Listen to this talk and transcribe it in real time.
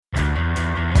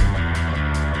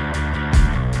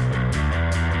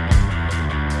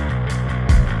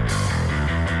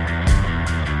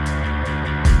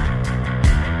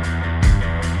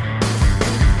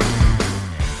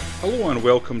and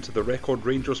welcome to the Record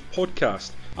Rangers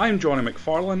podcast. I'm Johnny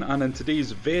McFarlane, and in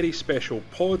today's very special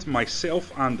pod,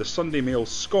 myself and the Sunday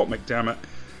Mail's Scott McDermott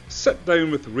sit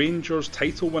down with Rangers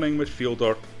title-winning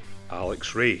midfielder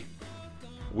Alex Rae.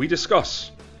 We discuss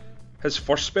his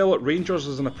first spell at Rangers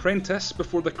as an apprentice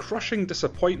before the crushing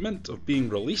disappointment of being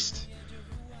released,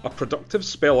 a productive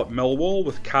spell at Millwall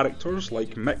with characters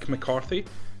like Mick McCarthy,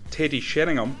 Teddy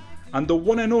Sheringham, and the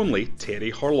one and only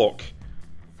Terry Hurlock.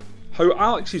 How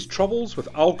Alex's troubles with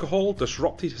alcohol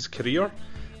disrupted his career,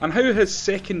 and how his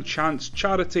second chance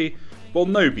charity will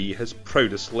now be his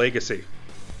proudest legacy.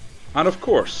 And of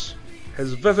course,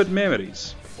 his vivid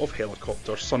memories of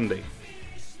Helicopter Sunday.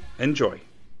 Enjoy.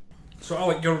 So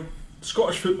Alec, your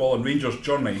Scottish football and Rangers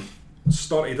journey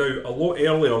started out a lot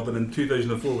earlier than in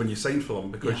 2004 when you signed for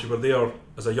them, because you were there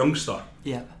as a youngster.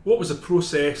 Yeah. What was the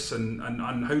process and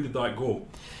how did that go?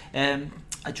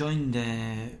 I joined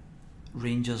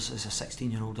Rangers as a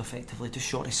 16-year-old, effectively, just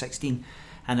short of 16,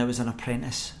 and I was an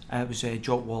apprentice. It was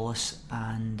Jock Wallace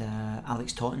and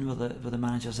Alex Totten were the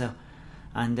managers there,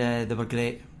 and they were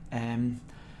great. And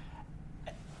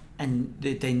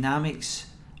the dynamics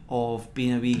of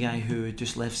being a wee guy who had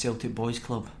just left Celtic Boys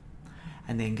Club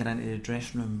and then got into the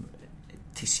dressing room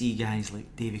to see guys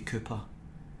like Davy Cooper,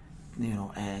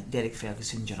 Derek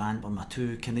Ferguson, Durant were my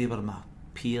two, they were my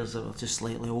peers that were just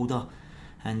slightly older,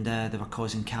 and they were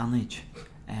causing carnage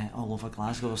all over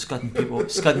Glasgow, scudding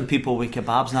people with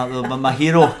kebabs, and that they were my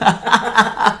hero.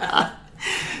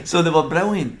 So they were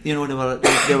brilliant, they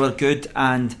were good,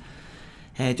 and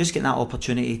just getting that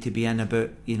opportunity to be in about,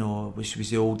 which was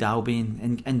the old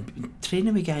Albion, and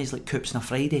training with guys like Coops on a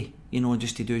Friday,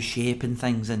 just to do shape and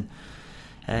things, and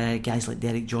guys like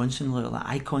Derek Johnson, like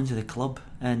icons of the club,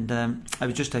 and it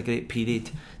was just a great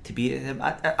period to be. If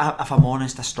I'm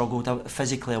honest, I struggled.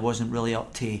 Physically, I wasn't really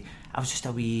up to. I was just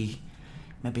a wee,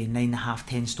 maybe 9.5,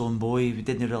 10 stone boy. We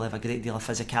didn't really have a great deal of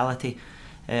physicality,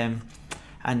 and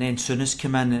then Souness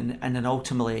came in, and then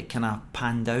ultimately it kind of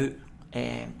panned out.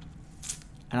 And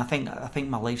I think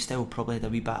my lifestyle probably had a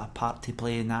wee bit of part to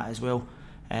play in that as well.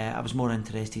 I was more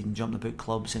interested in jumping about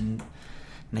clubs and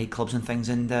nightclubs and things,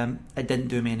 and it didn't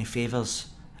do me any favours,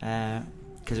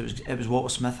 because it was Walter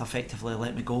Smith effectively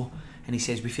let me go, and he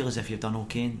says, we feel as if you've done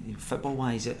okay football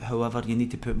wise, however you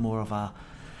need to put more of a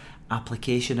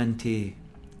application into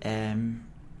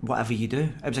whatever you do.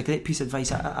 It was a great piece of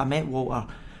advice. I met Walter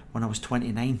when I was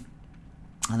 29,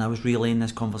 and I was relaying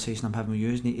this conversation I'm having with you,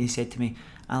 and he said to me,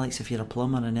 Alex, if you're a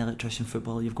plumber and an electrician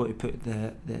footballer, you've got to put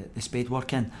the spade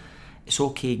work in. It's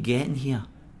okay getting here,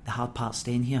 the hard part's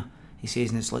staying here. He says,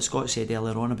 and it's like Scott said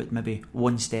earlier on about maybe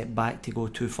one step back to go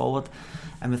two forward,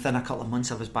 and within a couple of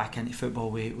months I was back into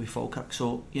football with Falkirk.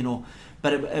 So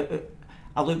but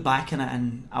I look back on it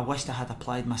and I wished I had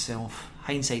applied myself.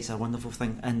 Hindsight's a wonderful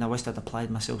thing, and I wished I'd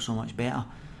applied myself so much better.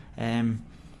 Were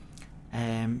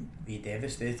you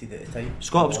devastated at the time?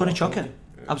 Scott, I was going to chuck it.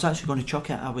 I was actually going to chuck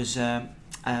it. I was, and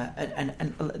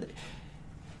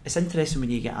it's interesting when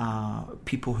you get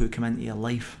people who come into your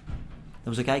life.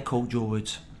 There was a guy called Joe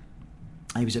Woods.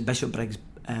 He was at Bishop Briggs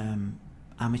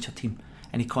amateur team,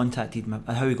 and he contacted me.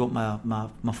 How he got my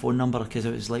phone number, because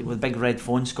it was like with a big red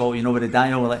phone, Scott, with the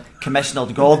dial, like Commissioner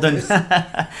Gordon.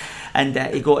 And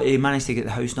he managed to get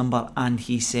the house number, and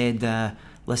he said,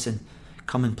 listen,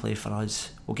 come and play for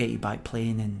us, we'll get you back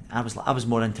playing. And I was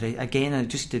more interested, again,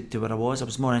 just to where I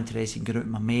was more interested in going out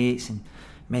with my mates and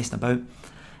messing about.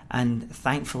 And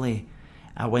thankfully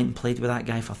I went and played with that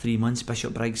guy for 3 months,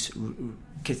 Bishop Briggs,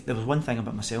 because there was one thing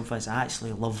about myself, is I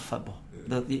actually love football.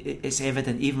 It's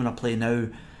evident, even when I play now.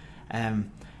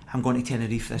 I'm going to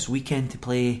Tenerife this weekend to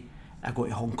play. I go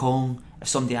to Hong Kong. If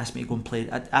somebody asked me to go and play,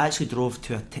 I actually drove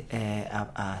to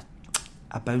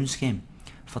a bounce game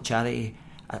for charity.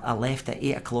 I left at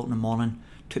 8 o'clock in the morning.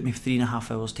 Took me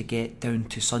 3.5 hours to get down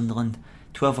to Sunderland.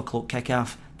 12 o'clock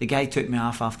kick-off. The guy took me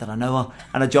off after an hour,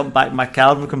 and I jumped back in my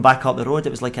car and we come back up the road.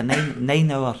 It was like a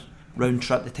 9-hour round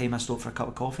trip the time I stopped for a cup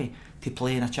of coffee to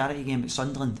play in a charity game at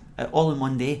Sunderland, all in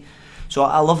one day. So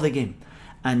I love the game.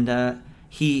 And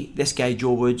this guy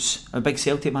Joe Woods, a big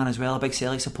Celtic man as well, a big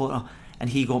Celtic supporter, and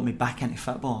he got me back into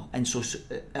football. And so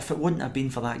if it wouldn't have been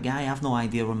for that guy, I've no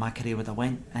idea where my career would have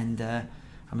went. And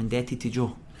I'm indebted to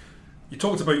Joe. You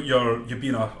talked about you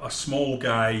being a small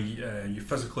guy, you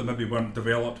physically maybe weren't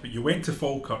developed, but you went to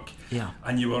Falkirk,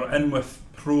 and you were in with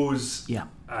pros,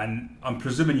 and I'm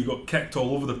presuming you got kicked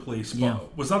all over the place,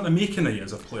 but was that the making of you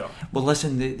as a player? Well,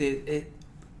 listen,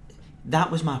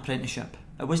 that was my apprenticeship.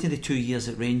 It wasn't the 2 years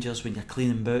at Rangers when you're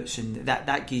cleaning boots, and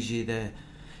that gives you the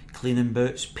cleaning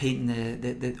boots, painting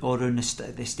the all around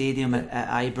the stadium at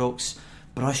Ibrox,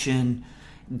 brushing,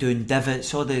 doing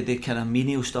divots, all the kind of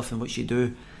menial stuff in which you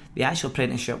do. The actual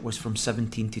apprenticeship was from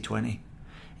 17 to 20.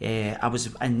 I was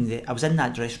in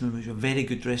that dressing room. It was a very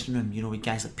good dressing room, you know, with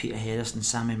guys like Peter Harrison,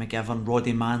 Sammy McGivern,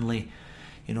 Roddy Manley,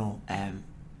 you know,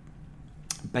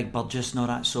 Big Burgess and all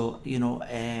that. So, you know,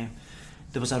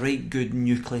 there was a right good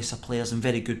nucleus of players and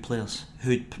very good players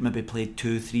who'd maybe played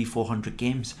 200, 300, 400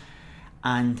 games.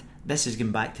 And this is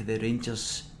going back to the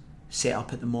Rangers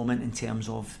setup at the moment in terms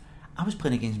of, I was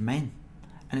playing against men.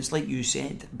 And it's like you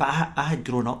said, but I had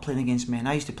grown up playing against men.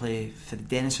 I used to play for the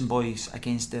Denison boys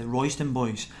against the Royston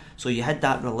boys. So you had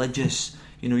that religious,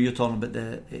 you know, you're talking about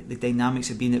the dynamics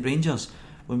of being at Rangers.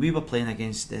 When we were playing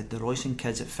against the Royston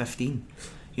kids at 15,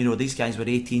 you know, these guys were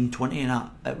 18, 20 and that,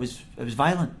 it was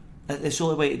violent. It's the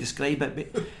only way to describe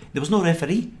it. But there was no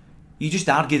referee. You just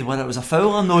argued whether it was a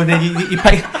foul or no, and then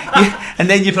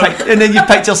you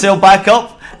picked yourself back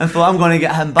up and thought, I'm going to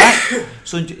get him back.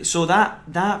 So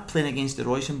that playing against the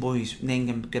Royston boys,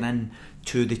 then going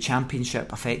into the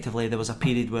Championship, effectively, there was a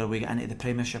period where we got into the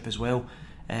Premiership as well,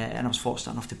 and I was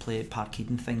fortunate enough to play at Parkhead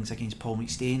and things against Paul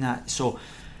McStay and that. So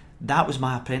that was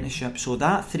my apprenticeship. So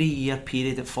that 3-year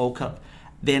period at Falkirk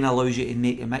then allows you to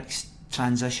make a mixed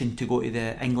transition to go to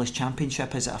the English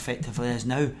Championship, as it effectively is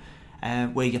now,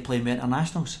 where you're playing with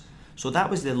internationals. So that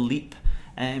was the leap.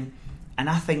 And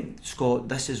I think, Scott,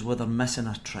 this is where they're missing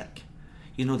a trick.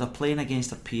 You know, they're playing against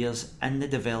their peers in the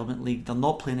development league. They're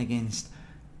not playing against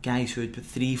guys who had put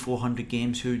 300-400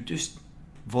 games who just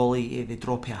volley the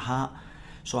drop of a hat.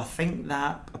 So I think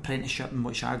that apprenticeship in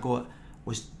which I got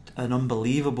was an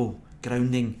unbelievable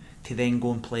grounding to then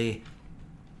go and play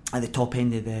at the top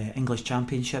end of the English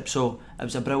Championship. So it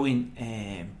was a brilliant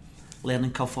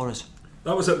learning curve for us.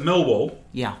 That was at Millwall.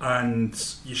 Yeah. And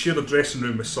you shared a dressing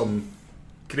room with some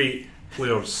great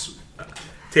players.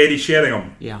 Terry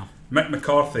Sheringham. Yeah. Mick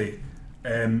McCarthy.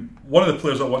 One of the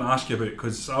players I want to ask you about,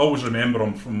 because I always remember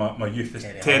him from my youth, is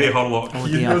Terry Hurlock. Oh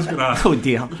dear. Oh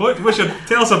dear.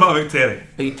 Tell us about Terry.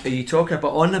 Are you talking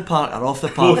about on the park or off the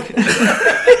park?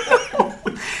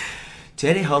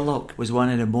 Terry Hurlock was one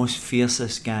of the most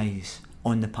fiercest guys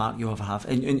on the park you ever have.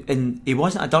 And he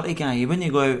wasn't a dirty guy. He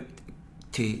wouldn't go out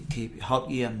to hurt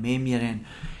you and maim you. And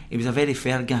he was a very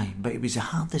fair guy, but he was the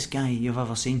hardest guy you've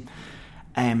ever seen.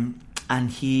 And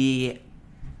he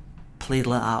played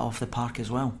like that off the park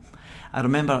as well. I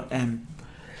remember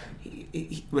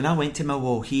when I went to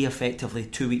Millwall, he effectively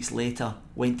 2 weeks later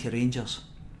went to Rangers.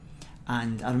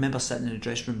 And I remember sitting in the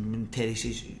dressing room and Terry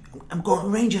says, I'm going to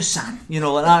Rangers, son, you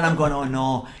know, like that. And I'm going, oh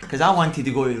no, because I wanted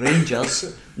to go to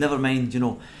Rangers, never mind, you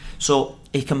know. So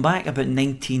he came back about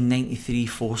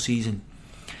 1993-4 season,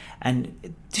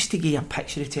 and just to give you a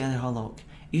picture of Terry Hurlock,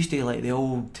 he used to be like the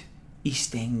old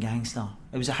East End gangster.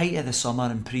 It was the height of the summer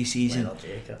and pre-season.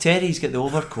 Terry's got the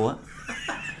overcoat,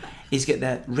 he's got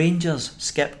the Rangers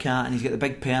skip cat, and he's got the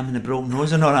big perm and the broken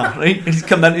nose and all that, right? He's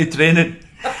come into training.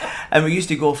 And we used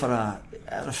to go for a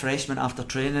refreshment after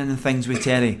training and things with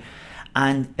Terry.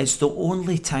 And it's the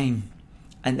only time,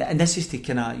 and this is to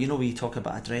kind of, you know, when you talk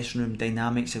about a dressing room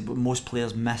dynamics that most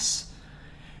players miss.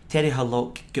 Terry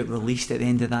Hurlock got released at the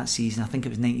end of that season. I think it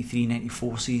was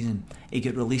 93-94 season. He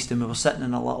got released and we were sitting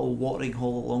in a little watering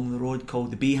hole along the road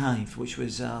called the Beehive, which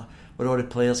was where all the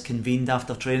players convened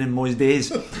after training most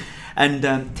days. And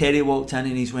Terry walked in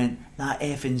and he's went, that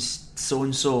effing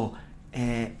so-and-so,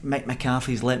 Mick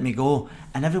McCarthy's let me go,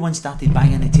 and everyone started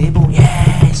banging the table.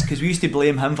 Yes, because we used to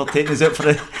blame him for taking us out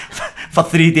for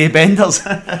 3-day benders.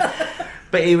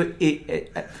 But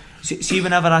see,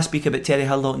 whenever I speak about Terry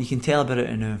Hurlock, and you can tell about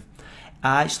it now,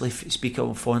 I actually speak of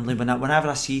him fondly. Whenever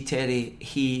I see Terry,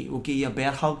 he will give you a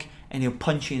bear hug and he'll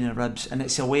punch you in the ribs, and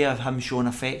it's a way of him showing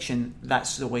affection.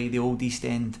 That's the way the old East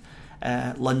End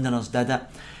Londoners did it.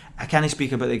 I can't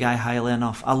speak about the guy highly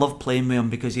enough. I love playing with him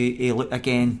because he looked,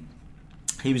 again,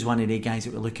 he was one of the guys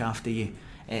that would look after you.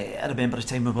 I remember a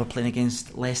time we were playing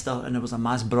against Leicester and there was a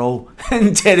mass brawl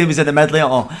and Terry was in the middle of it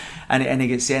all, and he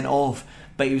gets sent off.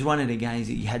 But he was one of the guys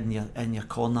that you had in your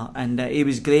corner, and he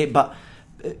was great. But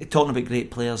talking about great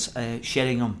players,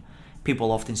 Sheringham,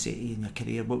 people often say to you in your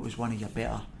career, what was one of your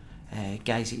better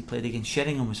guys that you played against?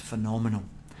 Sheringham was phenomenal.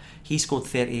 He scored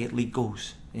 38 league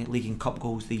goals, league and cup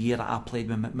goals, the year that I played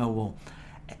with him at Millwall.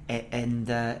 And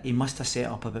he must have set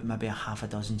up about maybe a half a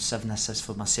dozen, 7 assists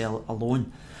for myself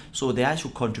alone. So the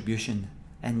actual contribution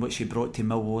in which he brought to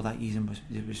Millwall that season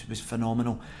was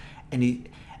phenomenal. And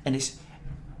it's,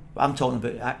 I'm talking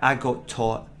about, I got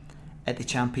taught at the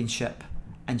Championship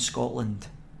in Scotland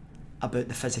about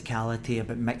the physicality,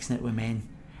 about mixing it with men.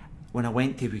 when I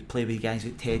went to play with guys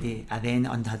like Teddy, I then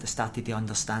had started to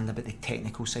understand about the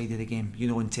technical side of the game, you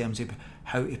know, in terms of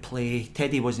how to play.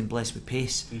 Teddy wasn't blessed with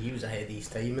pace. He was ahead of his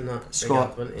time in that.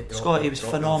 Scott, he was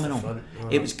phenomenal.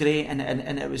 It was great,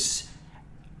 and it was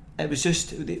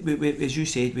just, as you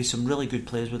said, with some really good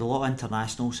players, with a lot of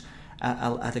internationals.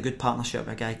 I had a good partnership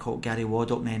with a guy called Gary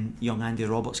Waddock, and then young Andy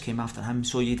Roberts came after him.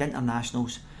 So you had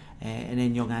internationals, and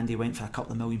then young Andy went for a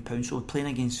couple of £1 million. So playing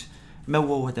against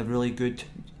Millwall had a really good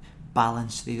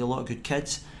balance. They had a lot of good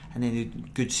kids, and then they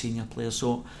had good senior players.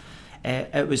 So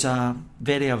it was a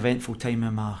very eventful time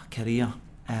in my career.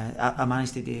 I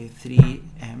managed to do 3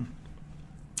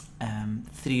 out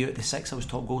of the 6. I was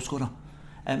top goal scorer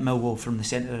at Millwall from the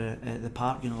centre of the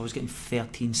park. You know, I was getting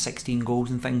 13, 16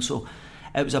 goals and things. So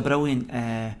it was a brilliant.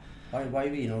 Why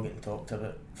were you not getting talked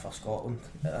about for Scotland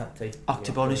at that time?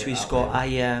 To be honest with you, Scott,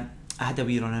 I had a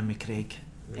wee run in with Craig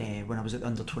when I was at the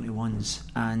under 21s,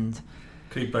 and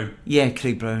Craig Brown. Yeah,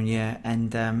 Craig Brown. Yeah,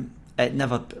 and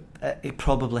it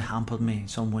probably hampered me in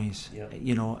some ways. Yeah.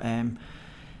 You know,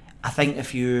 I think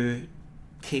if you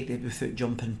take it without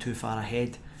jumping too far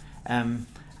ahead,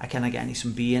 I kind of get into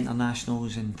some B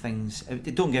internationals and things.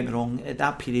 Don't get me wrong, at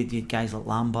that period you had guys like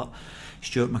Lambert,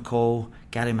 Stuart McCall,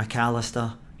 Gary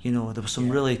McAllister. You know, there were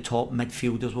some really top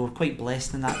midfielders. We were quite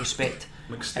blessed in that respect.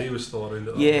 McStay was still around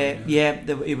at that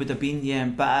point. It would have been, yeah.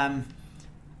 But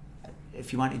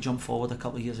if you want to jump forward a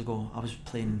couple of years ago, I was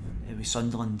playing with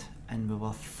Sunderland and we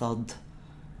were third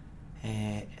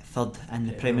in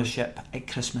the Premiership at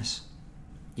Christmas.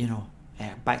 You know,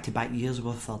 back-to-back years we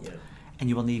were third. Yeah. And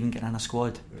you weren't even getting in a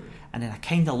squad. And then I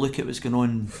kind of look at what's going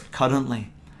on currently,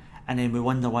 and then we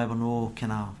wonder why we're not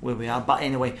kind of where we are. But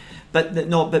anyway, but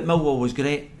Millwall was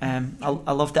great. I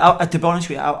loved it. To be honest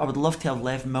with you, I would love to have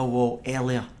left Millwall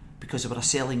earlier because they were a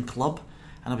selling club,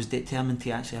 and I was determined to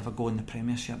actually have a go in the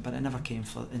Premiership, but it never came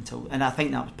until. And I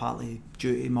think that was partly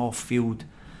due to my off-field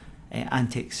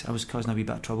antics. I was causing a wee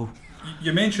bit of trouble.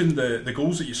 You mentioned the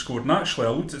goals that you scored, and actually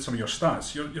I looked at some of your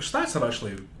stats. Your stats are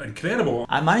actually incredible.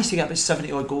 I managed to get about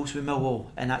 70 odd goals with Millwall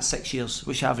in that 6 years,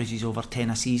 which averages over 10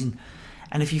 a season.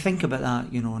 And if you think about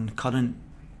that, you know, in current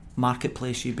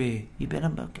marketplace, you'd be a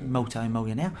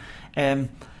multi-millionaire. And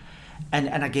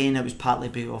again, it was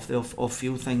partly off the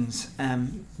off-field things.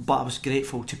 But I was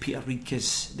grateful to Peter Reid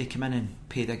because they came in and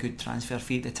paid a good transfer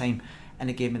fee at the time, and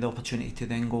it gave me the opportunity to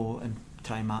then go and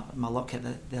try my luck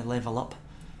at the level up.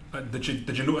 Did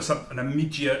you notice an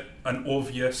immediate, an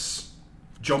obvious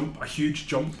jump, a huge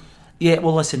jump? Yeah,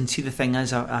 well, listen. See, the thing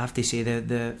is, I have to say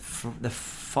the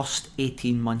first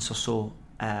 18 months or so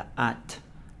at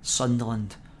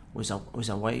Sunderland was a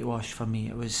whitewash for me.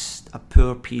 It was a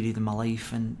poor period in my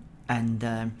life, and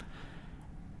I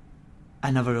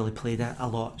never really played it a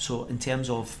lot. So in terms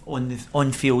of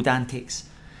on-field antics,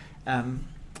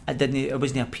 it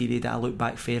wasn't a period that I look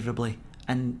back favourably.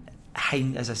 And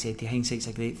as I said, hindsight's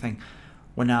a great thing.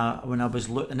 When I was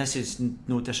and this is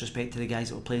no disrespect to the guys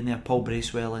that were playing there, Paul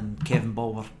Bracewell and Kevin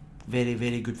Ball were very,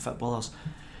 very good footballers.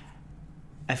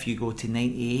 If you go to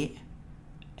 98,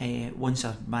 once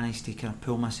I managed to kind of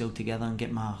pull myself together and get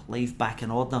my life back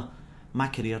in order, my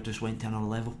career just went to another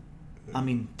level. I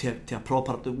mean, to a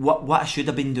proper what I should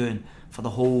have been doing for the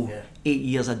whole 8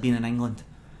 years I'd been in England,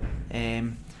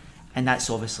 and that's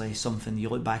obviously something you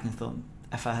look back and thought,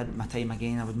 if I had my time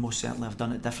again, I would most certainly have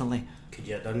done it differently. Could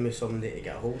you have done with somebody to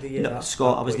get a hold of you? No,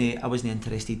 Scott, I wasn't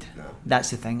interested. No.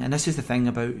 That's the thing, and this is the thing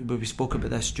about, we spoke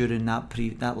about this during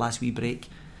that last wee break.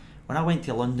 When I went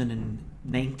to London in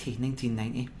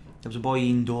 1990, there was a boy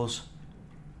indoors.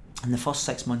 In the first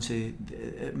 6 months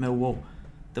at Millwall,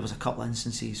 there was a couple of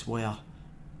instances where,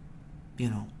 you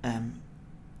know,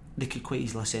 they could quite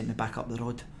easily send me back up the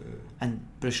road, and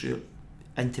Bruce Root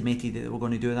intimated that they were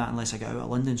going to do that unless I got out of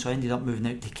London, so I ended up moving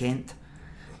out to Kent,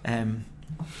 and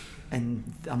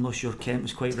I'm not sure Kent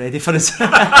was quite ready for us.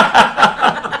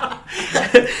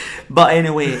 But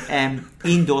anyway,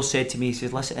 Ian Dawes said to me, he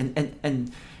says, listen,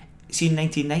 and see in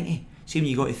 1990, see when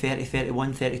you got to 30,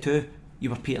 31, 32, you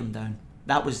were petering down.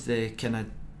 That was the kind of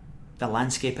the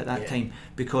landscape at that time,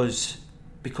 because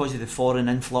of the foreign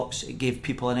influx, it gave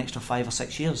people an extra 5 or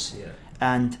 6 years.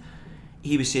 And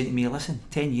he was saying to me, listen,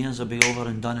 10 years will be over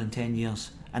and done in 10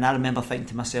 years. And I remember thinking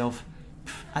to myself,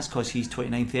 that's because he's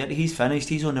 29, 30, he's finished,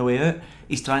 he's on the way out,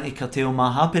 he's trying to curtail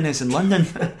my happiness in London.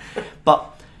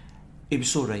 But he was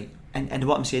so right. And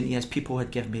what I'm saying to you is, people had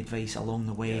given me advice along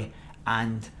the way,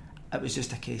 and it was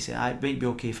just a case of, it might be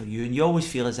okay for you. And you always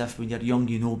feel as if when you're young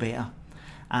you know better.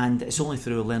 And it's only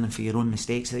through learning from your own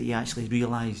mistakes that you actually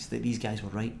realise that these guys were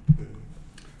right.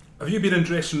 Have you been in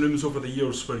dressing rooms over the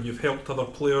years where you've helped other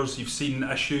players, you've seen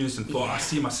issues and thought, I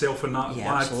see myself in that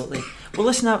Yeah, lad? Absolutely. Well,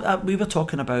 listen, we were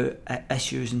talking about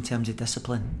issues in terms of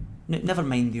discipline. Never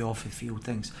mind the off-the-field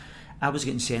things. I was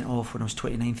getting sent off when I was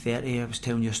 29, 30. I was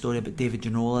telling you a story about David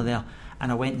Ginola there,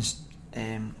 and I went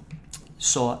and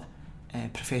sought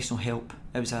professional help.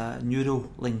 It was a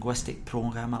neuro-linguistic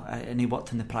programmer, and he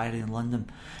worked in the Priory in London.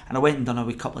 And I went and done a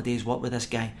wee couple of days work with this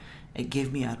guy. It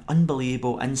gave me an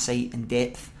unbelievable insight and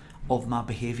depth of my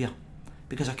behaviour,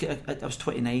 because I was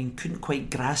 29, couldn't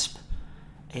quite grasp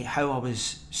how I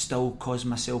was still causing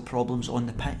myself problems on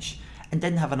the pitch, and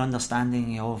didn't have an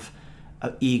understanding of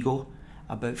ego,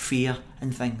 about fear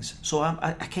and things. So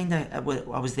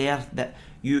I was there. That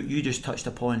you just touched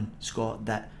upon, Scott,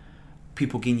 that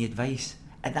people giving you advice.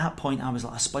 At that point I was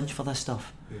like a sponge for this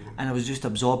stuff, and I was just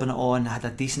absorbing it all, and I had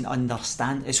a decent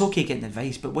understanding. It's okay getting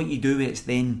advice, but what you do with it's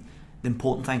then the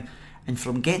important thing. And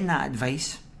from getting that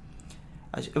advice,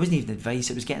 it wasn't even advice,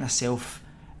 it was getting a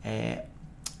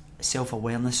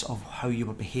self-awareness of how you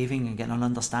were behaving and getting an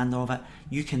understanding of it.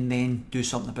 You can then do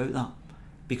something about that,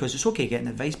 because it's okay getting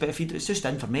advice, but it's just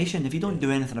information. If you don't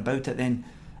do anything about it, then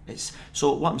it's...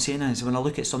 So what I'm saying is, when I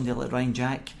look at somebody like Ryan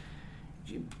Jack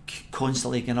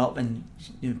constantly getting up and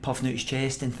puffing out his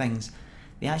chest and things,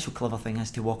 the actual clever thing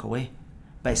is to walk away.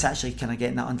 But it's actually kind of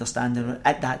getting that understanding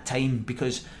at that time,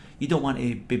 because you don't want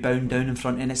to be bound down in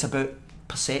front, and it's about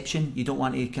perception. You don't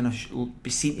want to kind of be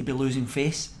seen to be losing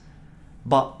face,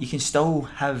 but you can still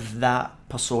have that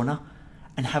persona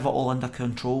and have it all under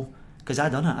control. Because I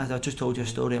done it. I just told you a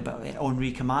story about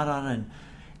Henri Camara, and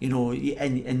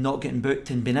and not getting booked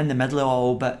and being in the middle of it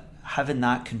all, but having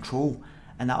that control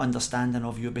and that understanding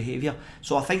of your behaviour.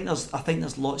 So I think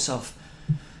there's lots of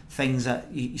things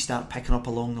that you start picking up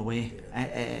along the way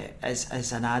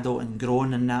as an adult and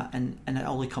growing, and that, and it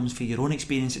only comes from your own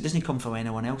experience. It doesn't come from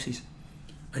anyone else's.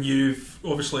 And you've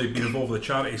obviously been involved with the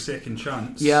charity Second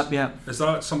Chance. Yeah. Is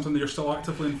that something that you're still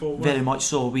actively involved with? Very much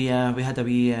so. We had a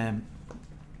wee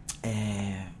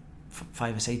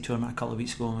five-a-side tournament a couple of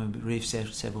weeks ago, and we raised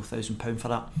several £1,000s for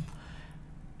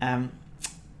that.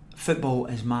 Football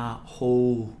is my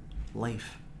whole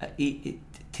life. I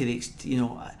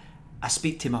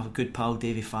speak to my good pal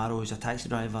Davy Farrow, who's a taxi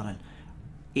driver, and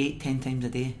 8-10 times a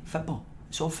day, football.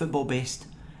 It's all football based.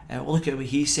 Look at what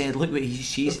he said, look what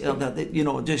she's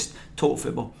just total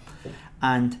football.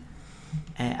 And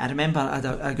I remember I had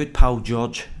a good pal,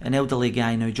 George, an elderly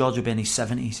guy now. George will be in his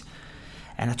 70s,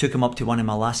 and I took him up to one of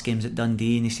my last games at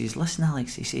Dundee, and he says, "Listen,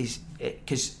 Alex," he says,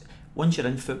 because once you're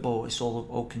in football, it's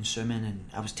all consuming. And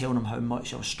I was telling him how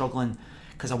much I was struggling,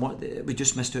 because we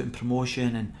just missed out in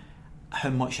promotion, and how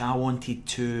much I wanted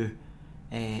to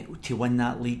win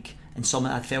that league. And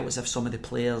I felt as if some of the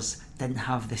players didn't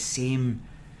have the same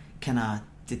kind of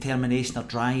determination or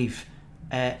drive.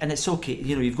 And it's okay,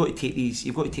 you've got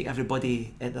to take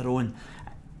everybody at their own.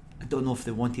 I don't know if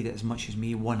they wanted it as much as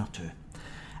me, one or two.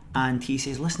 And he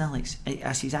says, "Listen, Alex,"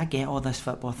 I says, "I get all this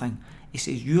football thing." He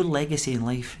says, "Your legacy in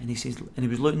life," and he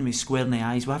was looking me square in the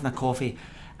eyes. We're having a coffee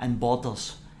in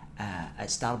Borders at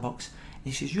Starbucks. And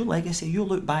he says, "Your legacy, you'll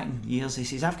look back in years." He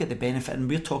says, "I've got the benefit," and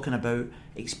we're talking about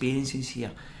experiences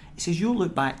here. He says, "You'll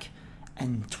look back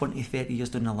in 20, 30 years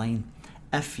down the line,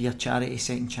 if your charity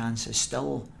Second Chance is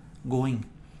still going."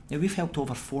 Now, we've helped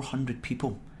over 400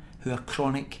 people who are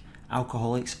chronic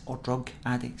alcoholics or drug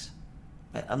addicts.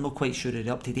 I'm not quite sure of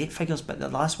the up-to-date figures, but the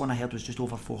last one I heard was just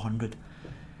over 400.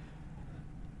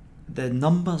 The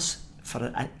numbers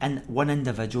for one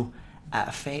individual, it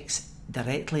affects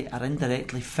directly or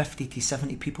indirectly 50 to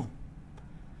 70 people.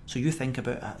 So you think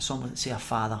about someone, say a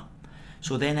father.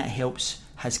 So then it helps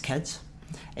his kids,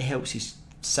 it helps his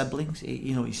siblings,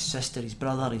 his sister, his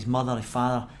brother, his mother, his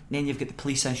father. And then you've got the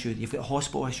police issue, you've got the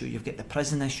hospital issue, you've got the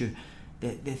prison issue,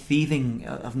 the thieving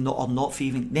or not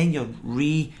thieving. Then you're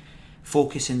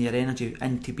refocusing your energy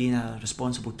into being a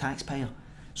responsible taxpayer.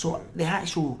 So the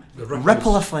actual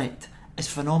ripple effect is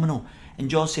phenomenal. And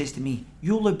George says to me,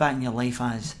 "You'll look back in your life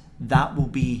as that will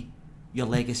be your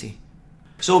legacy."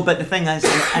 So, but the thing is,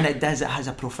 and it has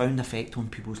a profound effect on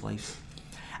people's lives.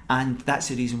 And that's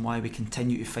the reason why we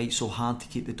continue to fight so hard to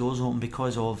keep the doors open,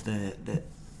 because of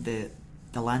the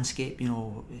landscape,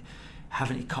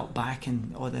 having to cut back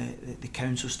and all the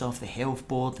council stuff, the health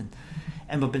board,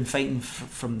 and we've been fighting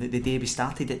from the day we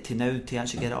started it to now to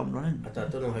actually get it up and running. I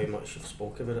don't know how much you've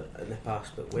spoken about it in the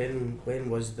past, but when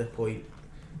was the point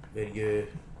where you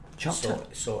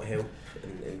sought help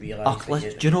and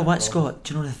realised? Do you know what, Scott?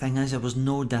 Do you know the thing is, it was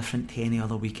no different to any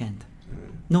other weekend.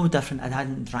 No different. I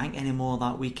hadn't drank any more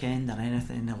that weekend or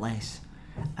anything less,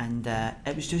 and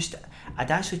it was just, I'd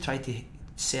actually tried to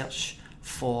search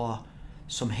for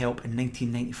some help in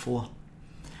 1994.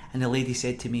 And the lady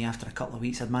said to me after a couple of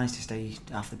weeks, I'd managed to stay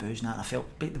off the booze and that, I felt,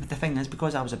 but the thing is,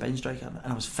 because I was a bin striker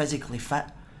and I was physically fit,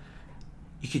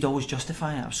 you could always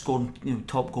justify it. I was scoring,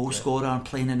 top goal scorer and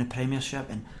playing in the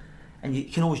Premiership, and you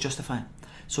can always justify it.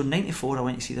 So in 94 I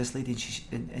went to see this lady,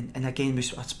 and again I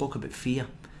spoke about fear.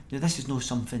 This is not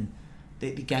something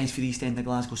that the guys for the East End of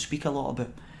Glasgow speak a lot about.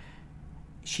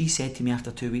 She said to me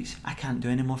after 2 weeks, I can't do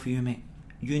any more for you, mate.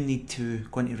 You need to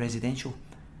go into residential.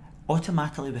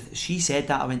 Automatically, she said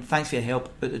that, I went, thanks for your help,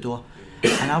 out the door.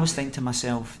 And I was thinking to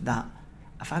myself that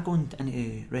if I go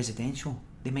into residential,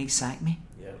 they might sack me.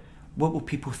 Yeah. What will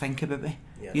people think about me?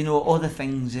 Yeah. All the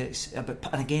things it's about,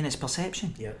 and again, it's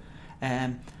perception. Yeah.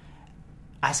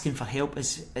 Asking for help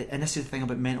is, and this is the thing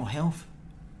about mental health.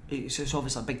 It's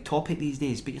obviously a big topic these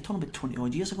days, but you're talking about 20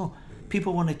 odd years ago.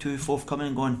 People wanted to forthcoming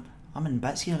and going, I'm in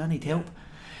bits here, I need help.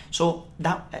 So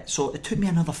it took me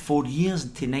another 4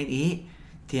 years to 98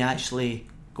 to actually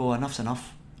go, enough's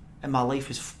enough. And my life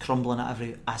was crumbling at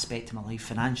every aspect of my life.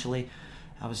 Financially,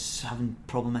 I was having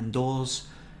problem indoors,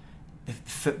 the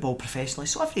football professionally,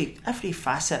 so every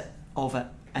facet of it,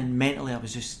 and mentally I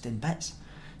was just in bits.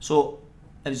 So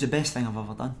it was the best thing I've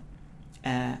ever done.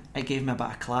 It gave me a bit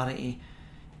of clarity,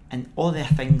 and all the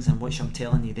things in which I'm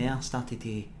telling you there started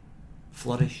to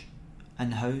flourish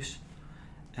in the house.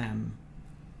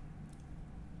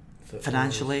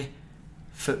 Financially,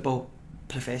 football,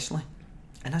 professionally,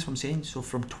 and that's what I'm saying. So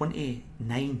from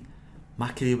 29,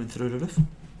 my career went through the roof.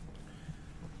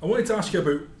 I wanted to ask you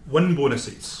about win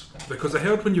bonuses, because I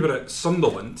heard when you were at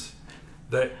Sunderland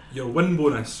that your win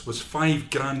bonus was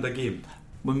 $5,000 a game.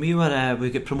 When we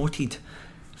got promoted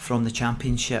from the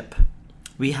Championship,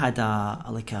 we had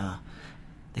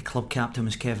the club captain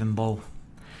was Kevin Ball.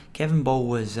 Kevin Ball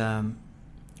was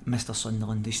Mr.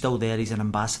 Sunderland. He's still there. He's an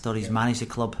ambassador. He's managed the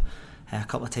club a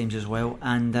couple of times as well,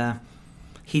 and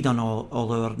he done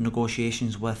all our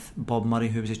negotiations with Bob Murray,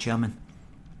 who was the chairman.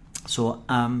 So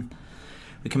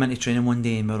we came into training one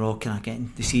day and we were all kind of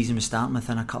getting, the season was starting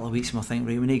within a couple of weeks, and we're thinking,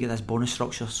 right, we need to get this bonus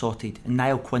structure sorted. And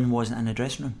Niall Quinn wasn't in the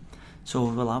dressing room, so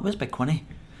well, that was Big Quinny.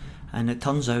 And it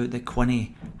turns out that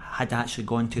Quinny had actually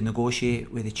gone to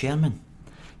negotiate with the chairman.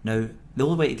 Now, the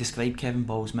only way to describe Kevin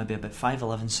Ball is maybe about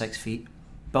 5'11", 6 feet,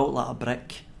 built like a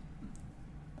brick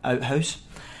outhouse,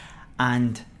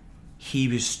 and he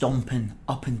was stomping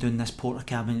up and down this porter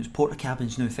cabin. It was porter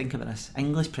cabins now, think about this,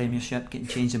 English Premiership getting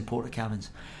changed in porter cabins.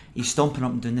 He's stomping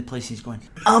up and down the place, he's going,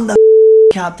 I'm the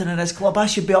captain of this club, I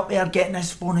should be up there getting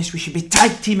this bonus, we should be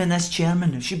tag teaming this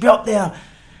chairman, we should be up there.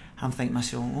 I'm thinking to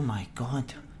myself, oh my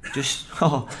God,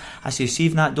 I say, see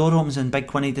if that door opens and Big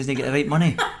Quinny doesn't get the right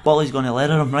money, Bolly's going to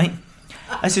leather him, right?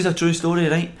 This is a true story,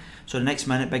 right? So the next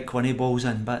minute Big Quinny balls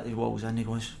in, but he walks in, he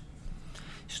goes,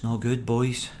 it's not good,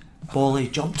 boys. Bolly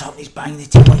jumped up and he's banging the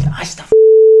table, I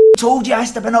told you, I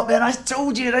have been up there, I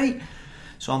told you, right?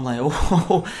 So I'm like,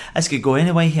 oh, this could go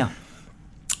anyway here.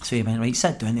 So he went, right,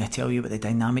 sit down there, tell you what the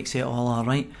dynamics of it all are,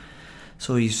 right?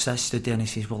 So he stood there and he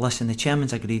says, well, listen, the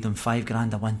chairman's agreed on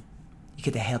 $5,000 a win. You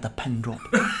could have heard a pin drop.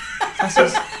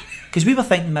 Because we were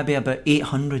thinking maybe about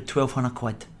 800, 1,200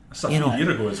 quid. That's a few years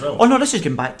ago as well. Oh no, this is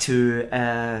going back to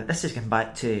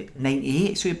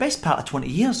 98, so the best part of 20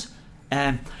 years.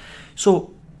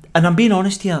 So, and I'm being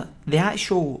honest here, the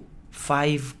actual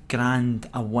 $5,000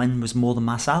 a win was more than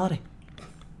my salary,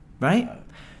 right?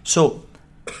 So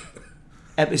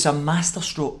it was a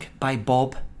masterstroke by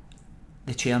Bob,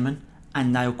 the chairman,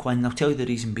 and Niall Quinn. I'll tell you the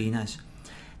reason being is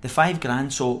the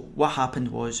 $5,000. So what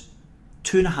happened was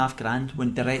 $2,500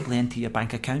 went directly into your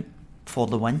bank account for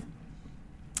the win.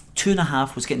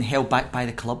 $2,500 was getting held back by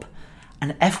the club,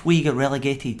 and if we get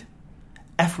relegated,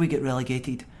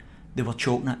 they were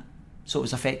choking it. So it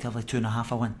was effectively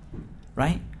 $2,500 a win,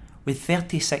 right? With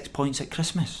 36 points at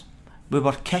Christmas, we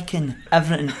were kicking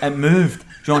everything. It moved,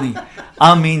 Johnny.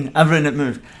 I mean, everything that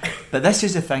moved. But this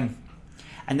is the thing,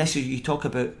 and this is, you talk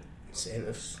about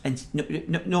incentives. And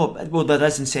no, well, there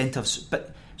is incentives,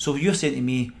 but so you're saying to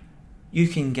me, you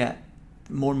can get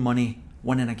more money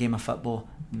winning a game of football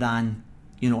than,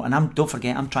 and don't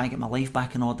forget, I'm trying to get my life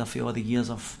back in order for all the years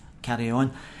of carry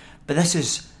on. But this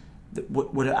is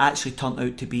what it actually turned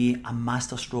out to be, a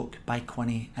masterstroke by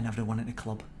Quinny and everyone at the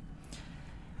club.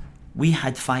 We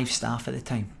had 5 staff at the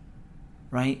time,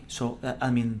 right? So,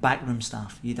 backroom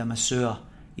staff. You had a masseur,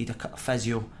 you had a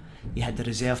physio, you had the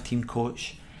reserve team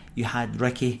coach, you had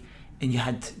Ricky, and you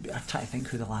had, I'm trying to think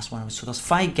who the last one was. So there's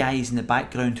 5 guys in the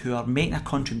background who are making a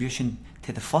contribution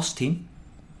to the first team,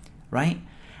 right?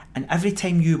 And every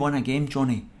time you won a game,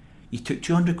 Johnny, you took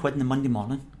 200 quid in the Monday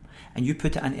morning and you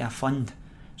put it into a fund.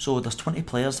 So there's 20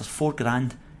 players, there's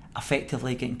 $4,000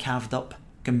 effectively getting carved up,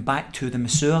 going back to the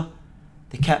masseur,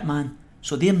 the kit man.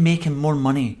 So they're making more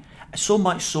money. So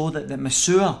much so that the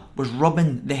masseur was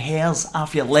rubbing the hairs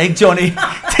off your leg, Johnny,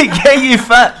 to get you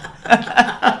fit.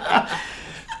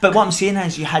 But what I'm saying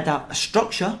is, you had a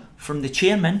structure from the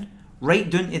chairman right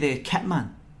down to the kit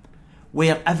man,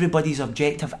 where everybody's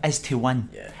objective is to win.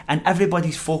 Yeah. And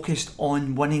everybody's focused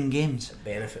on winning games. It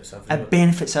benefits everyone. It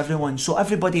benefits everyone. So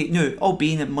everybody knew,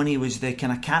 albeit that money was the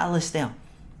kind of catalyst there.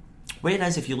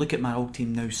 Whereas if you look at my old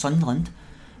team now, Sunderland,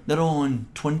 they're on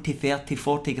 20, 30,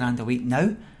 40 grand a week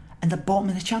now, and they're bottom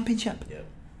of the championship. Yeah.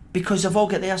 Because they've all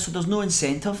got there, so there's no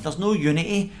incentive, there's no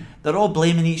unity, they're all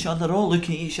blaming each other, they're all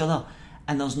looking at each other,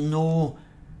 and there's no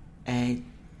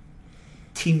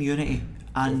team unity.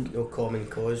 And no common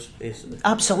cause, basically.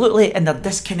 Absolutely, and they're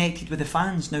disconnected with the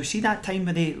fans. Now, see that time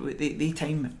with the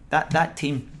time that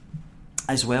team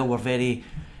as well were very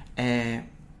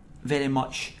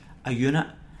much a unit,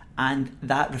 and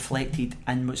that reflected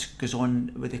in what goes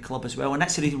on with the club as well. And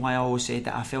that's the reason why I always said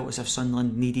that I felt as if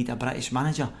Sunderland needed a British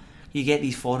manager. You get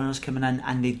these foreigners coming in,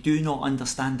 and they do not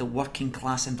understand the working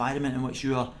class environment in which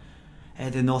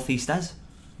the North East is.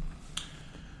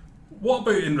 What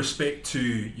about in respect to,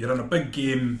 you're in a big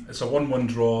game, it's a 1-1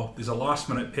 draw, there's a last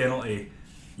minute penalty,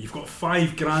 you've got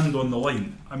 $5,000 on the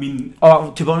line. I mean...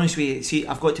 Oh, to be honest with you, see,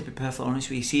 I've got to be perfectly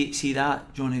honest with you. See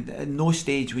that, Johnny, at no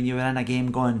stage when you were in a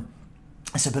game going,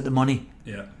 it's about the money.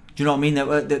 Yeah. Do you know what I mean?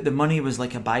 The money was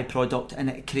like a byproduct, and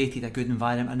it created a good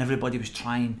environment, and everybody was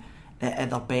trying at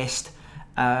their best.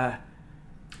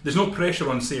 There's no pressure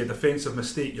on, say, a defensive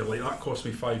mistake. You're like, that cost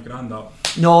me $5,000. That.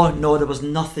 No, there was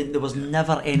nothing. There was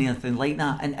never anything like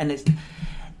that. And it's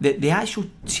the actual,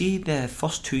 see, the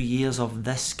first 2 years of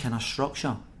this kind of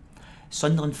structure,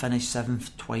 Sunderland finished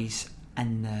 7th twice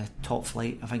in the top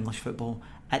flight of English football.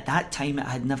 At that time, it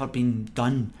had never been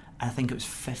done. I think it was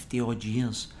 50 odd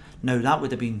years. Now that would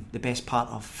have been the best part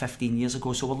of 15 years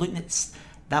ago. So we're looking at,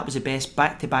 that was the best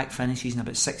back-to-back finishes in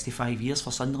about 65 years for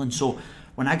Sunderland. So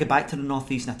when I go back to the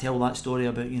North East and I tell that story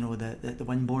about, you know, the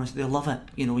win bonus, they love it.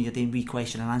 You know, you're doing wee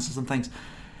question and answers and things,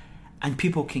 and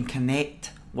people can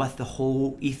connect with the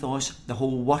whole ethos, the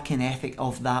whole working ethic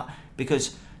of that.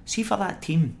 Because see, for that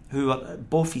team who were,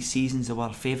 both these seasons they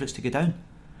were favourites to go down,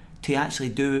 to actually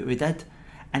do what we did,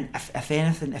 and if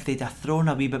anything, if they'd have thrown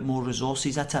a wee bit more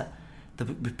resources at it,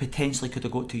 we potentially could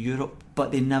have got to Europe,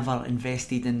 but they never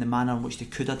invested in the manner in which they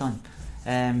could have done.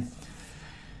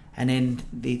 And then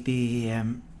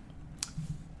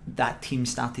that team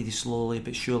started to slowly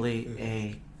but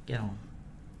surely,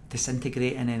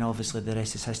 disintegrate, and then obviously the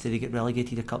rest is history. They get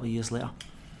relegated a couple of years later.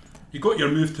 You got your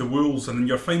move to Wolves, and in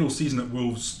your final season at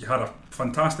Wolves, you had a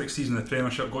fantastic season in the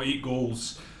Premiership, got 8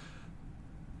 goals.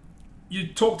 You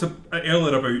talked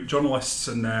earlier about journalists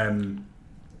and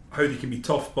how they can be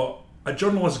tough, but a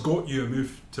journalist got you a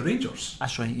move to Rangers.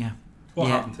 That's right, yeah. What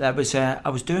happened? That was I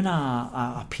was doing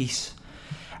a piece.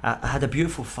 I had a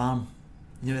beautiful farm.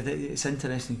 You know, it's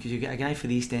interesting because you get a guy for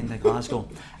the East End of Glasgow,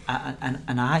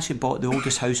 and I actually bought the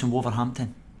oldest house in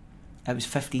Wolverhampton. It was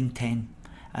 1510,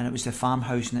 and it was the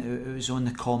farmhouse, and it was on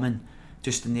the common,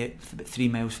 just in the about 3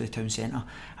 miles from the town centre.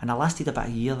 And I lasted about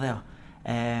a year there.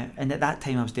 And at that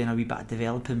time I was doing a wee bit of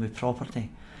developing with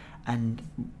property, and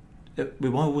we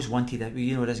always wanted it.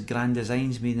 You know, this grand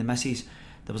designs, me and the missus.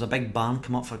 There was a big barn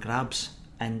come up for grabs,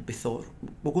 and we thought,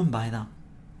 we'll go and buy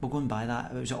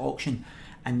that. It was at auction,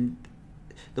 and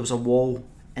there was a wall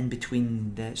in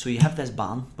between so you have this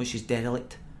barn which is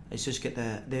derelict. It's just got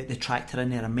the tractor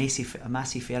in there, a Massey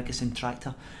Ferguson tractor,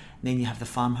 and then you have the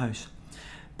farmhouse.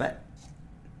 But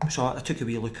so I took a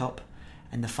wee look up,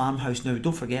 and the farmhouse, now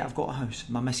don't forget I've got a house.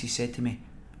 My missus said to me,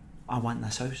 I want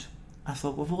this house. I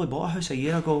thought, we've only bought a house a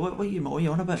year ago, what are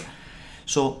you on about?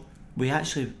 So we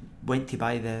actually went to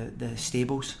buy the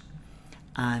stables,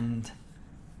 and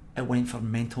it went for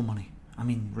mental money. I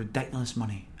mean, ridiculous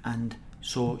money. And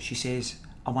so she says,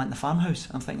 I want the farmhouse.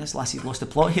 I'm thinking, this lassie's lost the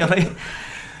plot here, right?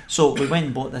 So we went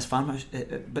and bought this farmhouse,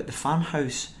 but the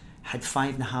farmhouse had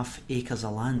 5.5 acres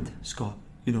of land, Scott.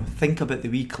 You know, think about the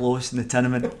wee close in the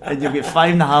tenement, and you've got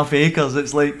 5.5 acres.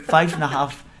 It's like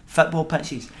 5.5 football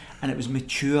pitches, and it was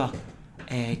mature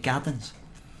gardens,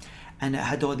 and it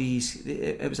had all these.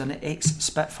 It was an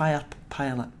ex-Spitfire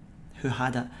pilot who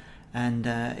had it, and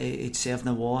it served in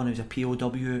the war, and it was a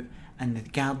POW, and the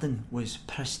garden was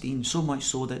pristine, so much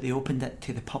so that they opened it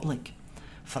to the public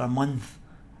for a month.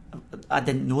 I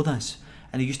didn't know this,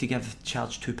 and they used to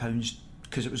charge £2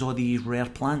 because it was all these rare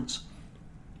plants.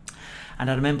 And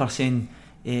I remember saying,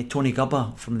 Tony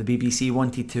Gubber from the BBC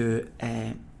wanted to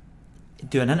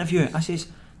do an interview. I says,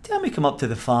 tell me come up to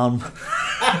the farm.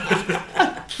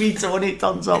 wee Tony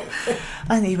turns up,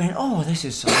 and he went, "Oh, this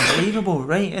is unbelievable,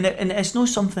 right?" And it's not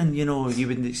something, you know, you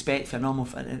wouldn't expect for a normal.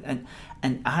 And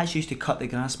I actually used to cut the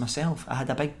grass myself. I had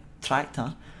a big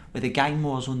tractor with the gang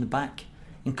mowers on the back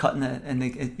and cutting it, and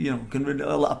you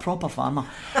know, like a proper farmer.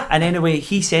 And anyway,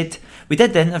 he said, we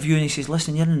did the interview, and he says,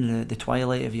 "Listen, you're in the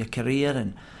twilight of your career,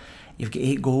 and you've got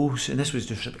 8 goals," and this was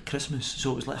just at Christmas,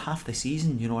 so it was like half the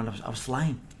season, you know, and I was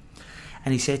flying.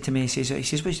 And he said to me, he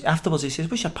says, afterwards, he says,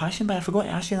 "What's your passion?" But I forgot to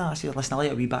ask you that. I said, "Listen, I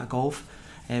like a wee bit of golf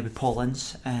with Paul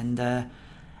Ince, and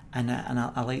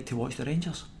I like to watch the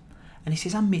Rangers." And he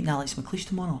says, "I'm meeting Alex McLeish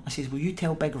tomorrow." I says, "Will you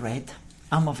tell Big Red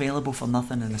I'm available for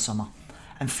nothing in the summer?"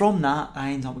 And from that,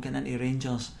 I ended up getting into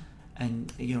Rangers,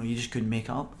 and you know, you just couldn't make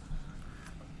it up.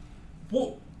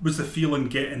 What was the feeling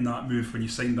getting that move when you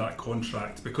signed that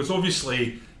contract? Because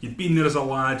obviously you'd been there as a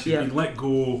lad, you'd been let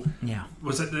go. Yeah.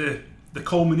 Was it the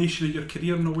culmination of your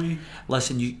career in a way?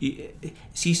 Listen, you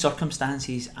see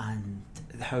circumstances and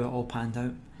how it all panned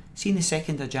out. See, the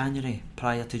 2nd of January,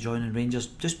 prior to joining Rangers,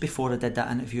 just before I did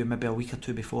that interview, maybe a week or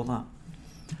two before that,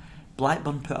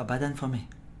 Blackburn put a bid in for me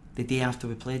the day after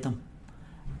we played them.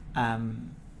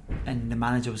 And the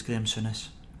manager was Graham Souness,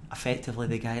 effectively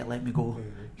the guy that let me go.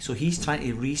 So he's trying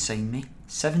to re-sign me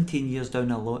 17 years down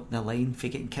the line for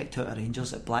getting kicked out of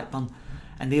Rangers at Blackburn,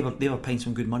 and they were paying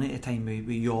some good money at the time with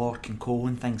York and Cole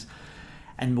and things,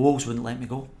 and Wolves wouldn't let me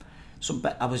go. So,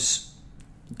 but I was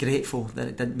grateful that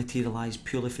it didn't materialise,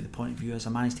 purely for the point of view as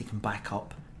I managed to come back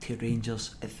up to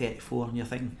Rangers at 34, and you're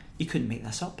thinking, you couldn't make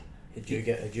this up. Had you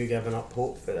given up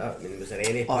hope for that? I mean, was there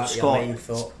any part of Scott, your mind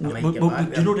thought I might get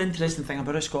back do you know the interesting thing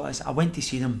about it, Scott, is I went to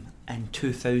see them in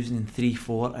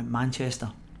 2003-04 at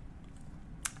Manchester,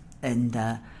 and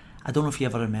I don't know if you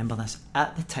ever remember this.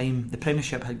 At the time, the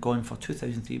Premiership had gone for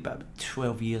 2003, about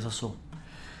 12 years or so,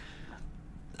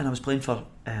 and I was playing for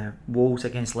Wolves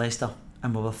against Leicester,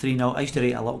 and we were 3-0. I used to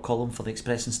write a little column for the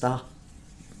Express and Star,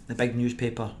 the big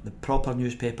newspaper, the proper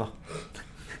newspaper,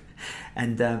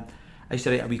 and I used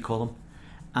to write a wee column,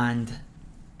 and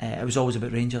it was always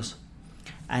about Rangers.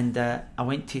 And I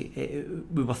went to,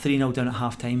 we were 3-0 down at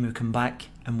half time, we come back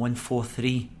and won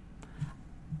 4-3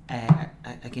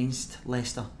 against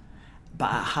Leicester.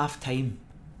 But at half time,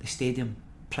 the stadium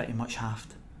pretty much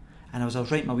halved. And I was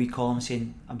writing my wee column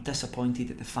saying, I'm disappointed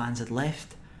that the fans had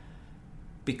left,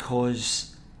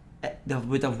 because they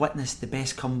would have witnessed the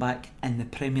best comeback in the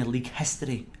Premier League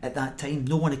history at that time.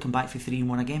 No one had come back for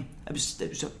 3-1 a game. It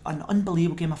was an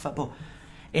unbelievable game of football.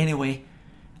 Anyway,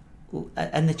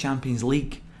 in the Champions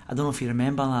League, I don't know if you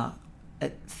remember that,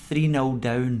 at 3-0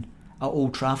 down at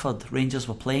Old Trafford, Rangers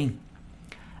were playing,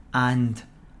 and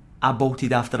I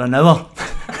bolted after an hour.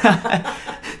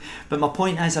 But my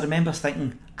point is, I remember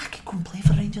thinking, I could go and play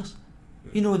for Rangers.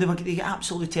 You know, they get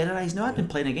absolutely terrorised. Now, I'd been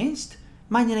playing against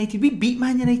Man United. We beat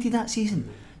Man United that season.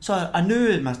 So I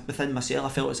knew within myself, I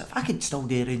felt as if I could still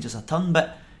do Rangers a turn,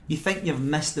 but you think you've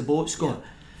missed the boat, Scott. Yeah.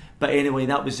 But anyway,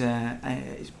 that was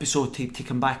so to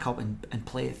come back up and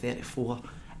play at 34.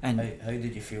 And how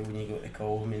did you feel when you got the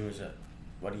call? I mean,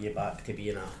 were you back to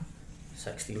being a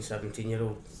 16,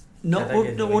 17-year-old? No.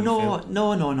 It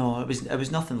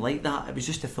was nothing like that. It was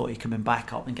just the thought of coming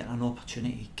back up and getting an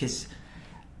opportunity. Because,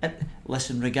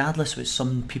 listen, regardless of what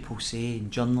some people say, and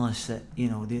journalists, that, you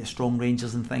know, the strong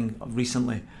Rangers and thing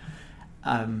recently,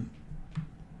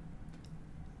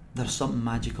 there's something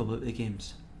magical about the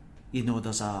games. You know,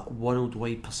 there's a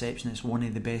worldwide perception it's one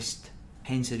of the best.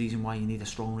 Hence the reason why you need a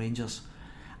strong Rangers.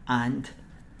 And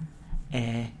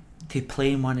to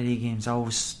play in one of the games,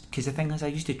 because the thing is, I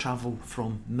used to travel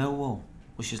from Millwall,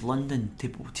 which is London,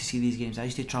 to see these games. I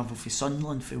used to travel for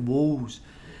Sunderland, for Wolves,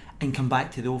 and come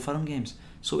back to the Old Firm games.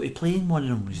 So to play in one of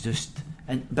them was just...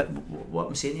 But what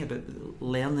I'm saying to you about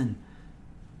learning,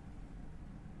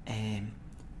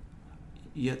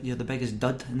 you're the biggest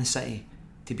dud in the city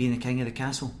to being the king of the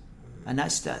castle, and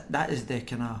that is the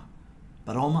kind of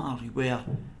barometer where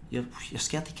you're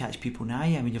scared to catch people in the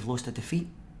eye. I mean, you've lost a defeat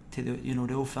to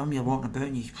the Old Firm. You're walking about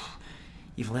and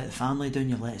you've let the family down,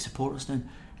 you've let the supporters down,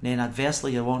 and then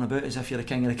adversely you're walking about as if you're the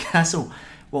king of the castle,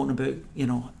 walking about,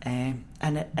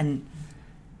 and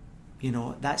you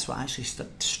know, that's what actually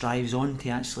strives on to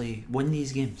actually win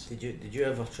these games. Did you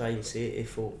ever try and say to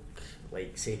folk,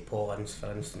 like say Paul Ince,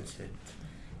 for instance, who'd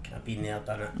kind of been there,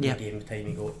 done it, the game the time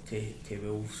he got to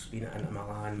Wolves, been at Inter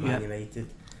Milan, Man United,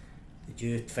 did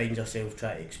you find yourself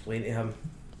trying to explain to him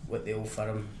what the Old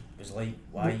Firm was like,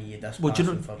 why you had this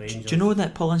passion for Rangers? Do you know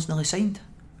that Paul Ince nearly signed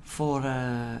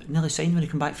when he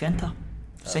came back for Inter?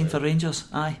 Signed for Rangers,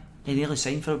 aye. He nearly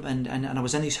signed for him, and I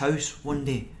was in his house one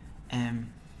day.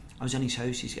 I was in his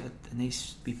house, he's got a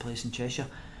nice wee place in Cheshire,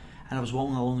 and I was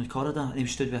walking along the corridor, and he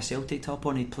stood with a Celtic top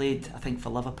on. He played, I think, for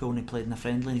Liverpool, and he played in a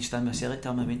friendly, and he stood with a Celtic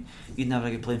top. I mean, you'd never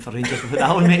get playing for Rangers without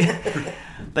that one, mate.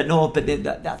 But no, but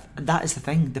that is the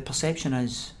thing. The perception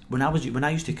is, when I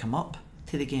used to come up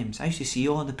to the games, I used to see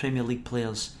all the Premier League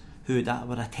players who that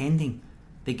were attending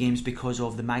the games because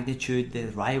of the magnitude, the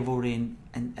rivalry,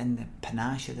 and the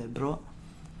panache that it brought.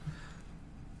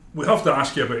 We have to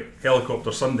ask you about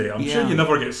Helicopter Sunday. I'm sure you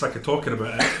never get sick of talking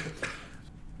about it.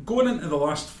 Going into the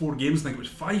last 4 games, I think it was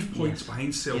 5 points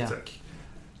behind Celtic.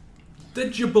 Yeah.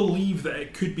 Did you believe that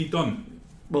it could be done?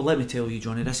 Well, let me tell you,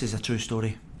 Johnny, this is a true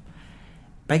story.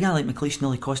 Big Alec McLeish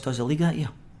nearly cost us the league that year.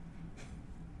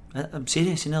 I'm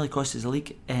serious, he nearly cost us the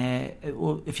league.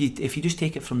 If you just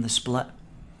take it from the split,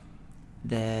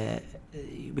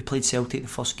 we played Celtic the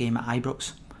first game at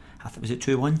Ibrox. Was it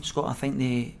 2-1, Scott? I think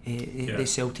they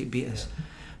Celtic beat us.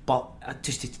 But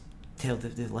just to tell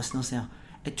the listeners there,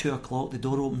 at 2 o'clock the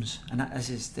door opens, and this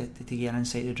is to get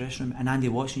inside the dressing room, and Andy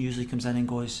Watson usually comes in and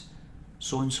goes,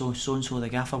 so and so the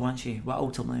gaffer wants you. What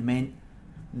ultimately meant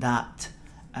that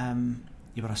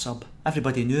you were a sub.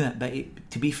 Everybody knew it, but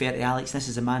to be fair to Alex, this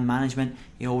is a man management.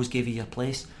 He always gave you your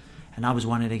place, and I was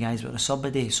one of the guys with a sub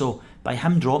a day. So by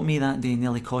him dropping me that day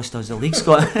nearly cost us the league,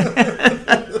 Scott.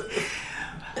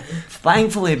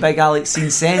 Thankfully, Big Alex seen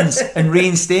sense and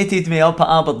reinstated me up at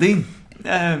Aberdeen.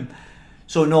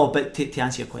 So no, but to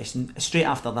answer your question, straight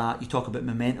after that, you talk about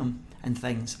momentum and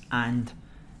things, and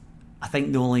I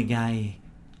think the only guy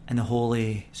in the whole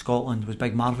of Scotland was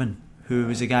Big Marvin, who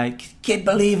was a guy, keep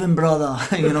believing, brother,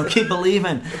 keep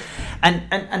believing. And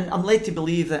I'm led to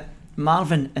believe that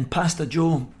Marvin and Pastor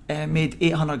Joe made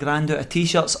 800 grand out of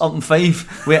t-shirts up in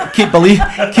 5 with keep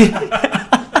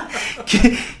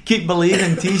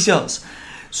believing t-shirts.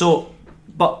 So,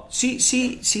 but see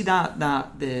that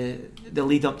the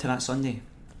lead up to that Sunday,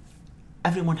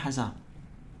 everyone has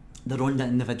their own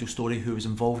individual story who was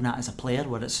involved in that as a player,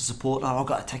 whether it's a supporter or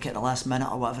got a ticket at the last minute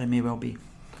or whatever it may well be.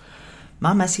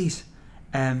 My missus,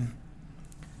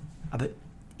 about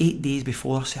 8 days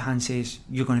before, Hans says,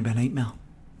 you're going to be a nightmare.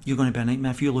 You're going to be a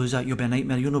nightmare. If you lose that, you'll be a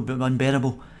nightmare. You're not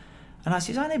unbearable. And I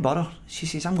says, I ain't bother. She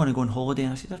says, I'm going to go on holiday.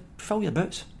 And I said, fill your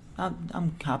boots.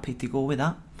 I'm happy to go with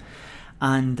that.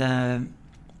 And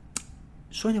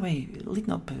so anyway,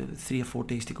 leading up 3 or 4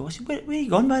 days to go, I said, where are you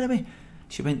going, by the way?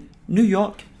 She went, New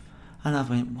York. And I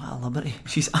went, what a liberty.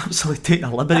 She's absolutely taking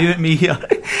a liberty with me here.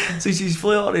 So she's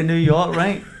flew out to New York,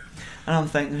 right? And I'm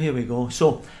thinking, here we go.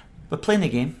 So we're playing the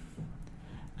game.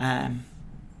 And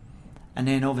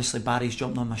then obviously Barry's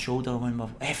jumping on my shoulder when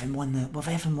we've effing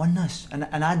won this. And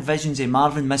I had visions of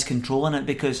Marvin miscontrolling it,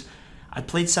 because I'd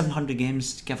played 700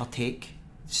 games, give or take,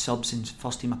 subs and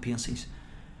first team appearances.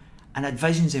 And I had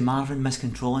visions of Marvin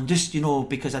miscontrolling, just,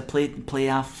 because I'd played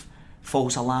playoff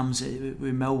false alarms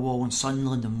with Millwall and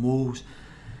Sunderland and Wolves.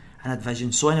 And I had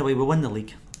visions. So anyway, we win the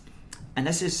league. And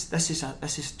this is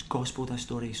gospel, this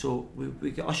story. So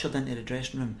we get ushered into the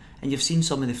dressing room, and you've seen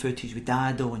some of the footage with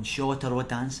Dado and Shota all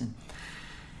dancing.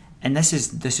 And this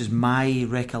is my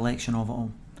recollection of it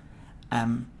all.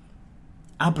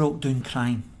 I broke down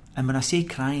crying, and when I say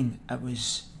crying, it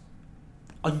was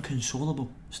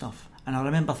unconsolable stuff. And I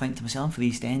remember thinking to myself, for the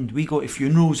East End, we go to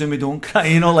funerals and we don't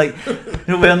cry,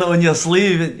 wearing it on your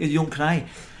sleeve, you don't cry.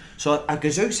 So I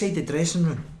goes outside the dressing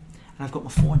room, and I've got my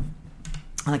phone,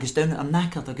 and I goes down, I'm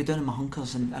knackered, I go down in my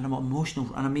hunkers, and I'm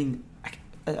emotional, and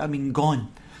I mean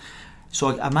gone.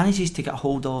 So I manages to get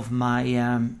hold of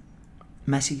my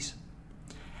missus,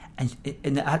 and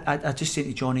I just said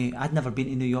to Johnny, I'd never been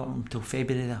to New York until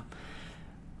February there,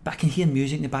 but I can hear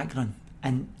music in the background,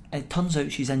 and it turns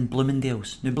out she's in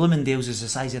Bloomingdale's. Now Bloomingdale's is the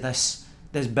size of this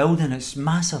building. It's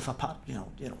massive apart,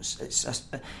 it's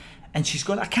and she's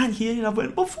going, I can't hear you. And I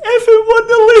went, we've effing won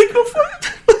the league. We've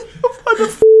won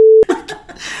the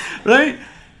right?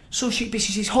 So she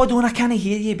says, hold on, I can't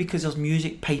hear you, because there's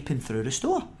music piping through the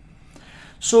store.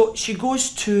 So she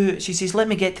says, let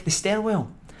me get to the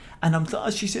stairwell. And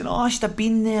she's saying, I should have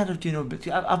been there, but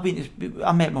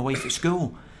I met my wife at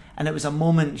school. And it was a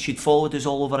moment, she'd followed us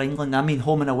all over England.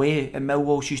 Home and away at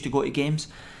Millwall, she used to go to games.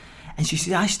 And she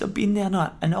said, I should have been there.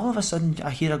 And all of a sudden,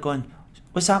 I hear her going,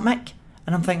 what's that, Mick?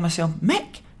 And I'm thinking to myself,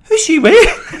 Mick? Who's she with?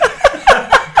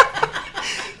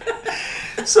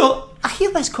 So I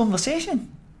hear this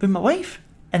conversation with my wife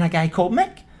and a guy called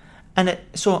Mick. And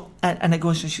it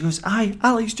goes, she goes, aye,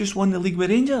 Alex just won the league with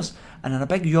Rangers. And in a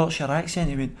big Yorkshire accent,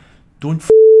 he went, don't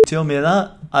tell me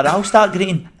that, or I'll start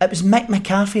greeting. It was Mick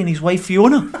McCarthy and his wife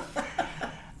Fiona.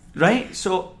 Right?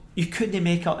 So you couldn't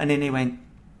make up. And then he went,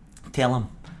 tell him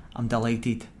I'm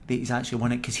delighted that he's actually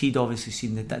won it, because he'd obviously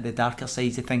seen the darker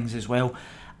sides of things as well.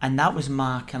 And that was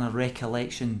my kind of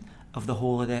recollection of the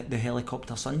whole of the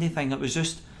Helicopter Sunday thing. It was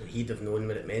just... He'd have known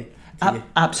what it meant.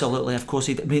 Absolutely, of course.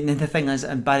 I mean, the thing is,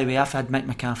 and by the way, I've had Mick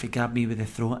McCarthy grab me with the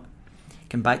throat.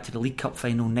 Came back to the League Cup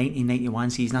final 1991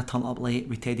 season. I turned up late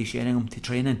with Teddy Sheringham to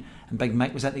training, and Big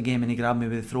Mick was at the game, and he grabbed me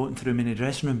with the throat and threw me in the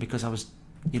dressing room because I was,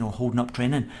 holding up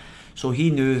training. So he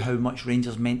knew how much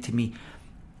Rangers meant to me.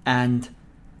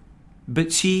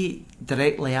 But see,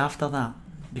 directly after that,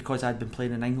 because I'd been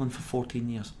playing in England for 14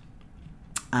 years,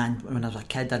 and when I was a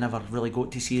kid I never really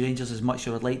got to see Rangers as much as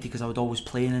I would like to, because I would always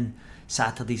play in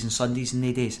Saturdays and Sundays in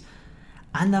the days.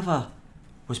 I never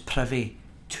was privy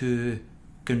to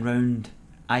going round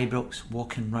Ibrox,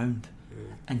 walking round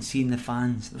and seeing the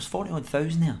fans. There was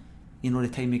 40,000 there, the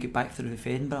time we get back through the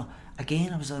Edinburgh.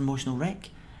 Again, I was an emotional wreck,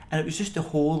 and it was just the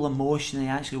whole emotion of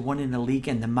actually winning the league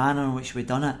and the manner in which we'd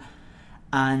done it,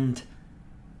 and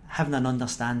having an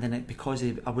understanding it, because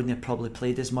I wouldn't have probably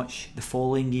played as much the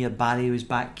following year. Barry was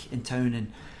back in town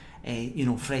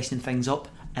and freshening things up,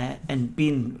 and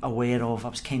being aware of I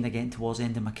was kind of getting towards the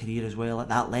end of my career as well at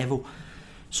that level.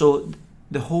 So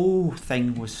the whole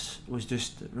thing was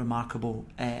just remarkable.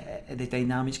 The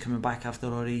dynamics coming back after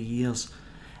all the years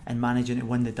and managing to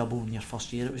win the double in your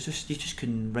first year, it was just, you just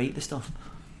couldn't write the stuff.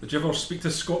 Did you ever speak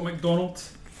to Scott McDonald?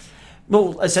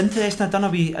 Well, it's interesting. I done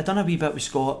a wee bit with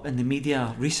Scott in the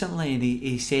media recently, and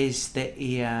he says that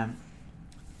he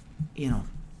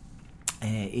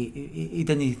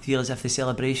didn't feel as if the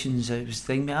celebrations was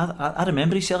thing. I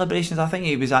remember his celebrations. I think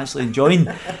he was actually enjoying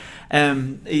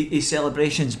his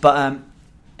celebrations. But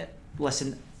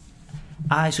listen,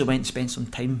 I actually went and spent some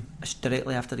time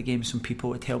directly after the game with some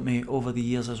people that helped me over the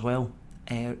years as well.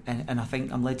 And I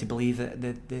think I'm led to believe that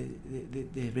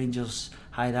the Rangers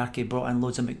hierarchy brought in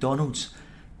loads of McDonald's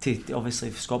to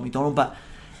obviously Scott McDonald, but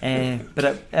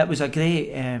it was a great,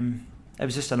 it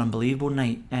was just an unbelievable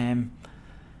night.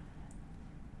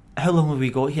 How long have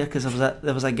we got here? Because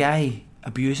there was a guy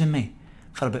abusing me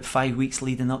for about 5 weeks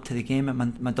leading up to the game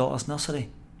at my daughter's nursery,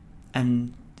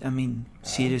 and I mean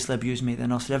seriously abused me at the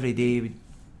nursery every day with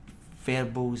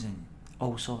verbals and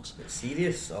all sorts.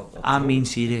 Serious? I mean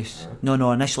serious.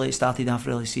 No, initially it started off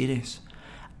really serious,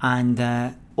 and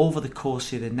over the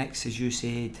course of the next, as you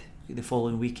said, the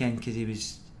following weekend, because he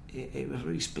was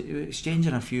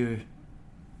exchanging a few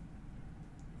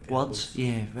words,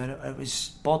 it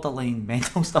was borderline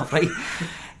mental stuff, right?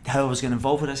 How I was getting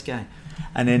involved with this guy.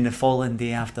 And then the following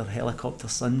day after Helicopter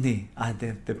Sunday, I had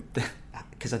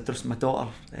because I trust my daughter,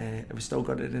 I was still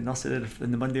going to the nursery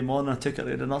in the Monday morning. I took her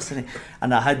to the nursery,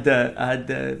 and I had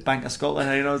the Bank of Scotland,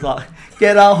 and I was like,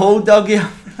 "Get that hold, dog, you."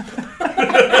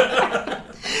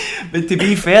 But to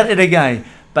be fair to the guy,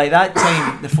 by that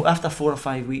time, after 4 or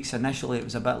 5 weeks, initially it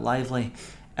was a bit lively.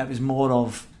 It was more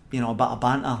of a bit of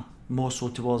banter, more so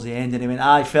towards the end, and he went,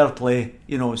 "Aye, fair play,"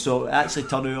 So it actually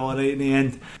turned out all right in the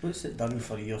end. What's it done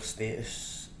for your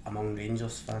status among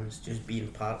Rangers fans, just being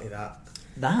part of that?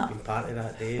 Being part of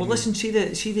that day. Well, listen, see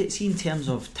in terms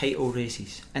of title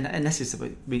races, and this is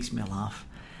what makes me laugh.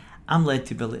 I'm led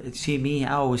to believe. See me,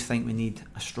 I always think we need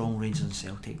a strong Rangers and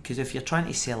Celtic, because if you're trying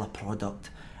to sell a product,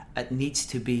 it needs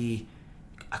to be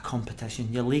a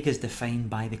competition. Your league is defined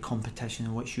by the competition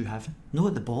in which you have, not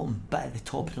at the bottom, but at the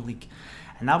top of the league.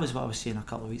 And that was what I was saying a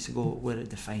couple of weeks ago, where it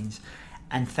defines.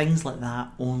 And things like that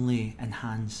only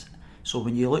enhance. So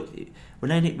when you look,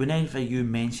 whenever you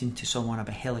mention to someone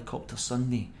about Helicopter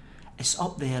Sunday, it's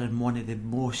up there in one of the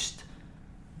most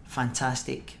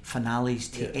fantastic finales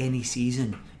to any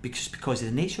season, because of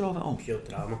the nature of it all. Pure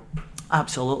drama.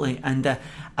 Absolutely. And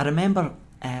I remember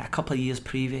a couple of years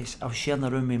previous, I was sharing a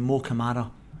room with Mo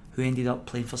Kamara, who ended up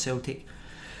playing for Celtic,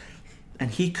 and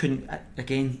he couldn't.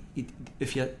 Again,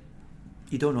 if you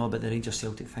don't know about the Rangers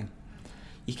Celtic thing,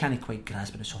 you can't quite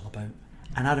grasp what it's all about.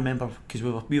 And I remember, because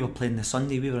we were playing the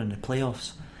Sunday, we were in the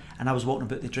playoffs, and I was walking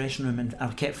about the dressing room, and I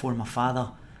kept phoning my father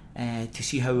to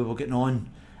see how we were getting on,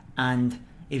 and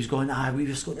he was going,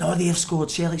 we've scored, no, they've scored,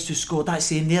 Celtic's just scored, that's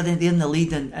the they're in the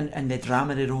lead, and the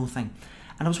drama of the whole thing.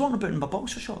 And I was walking about in my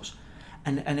boxer shorts,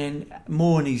 and then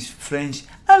Mo and his friends,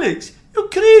 "Alex, you're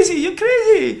crazy.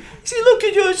 He said, look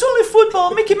at you, it's only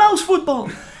football, Mickey Mouse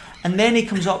football." And then he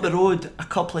comes up the road a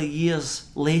couple of years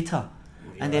later,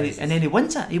 and then he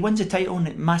wins it. He wins the title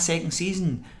in my second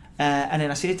season. And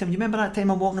then I said to him, "You remember that time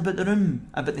I'm walking about the room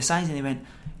about the size?" And he went,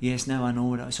 "Yes, now I know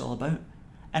what it's all about."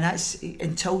 And that's,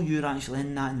 until you're actually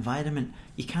in that environment,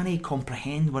 you can't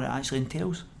comprehend what it actually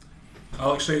entails.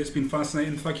 Alex, it's been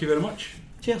fascinating. Thank you very much.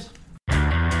 Cheers.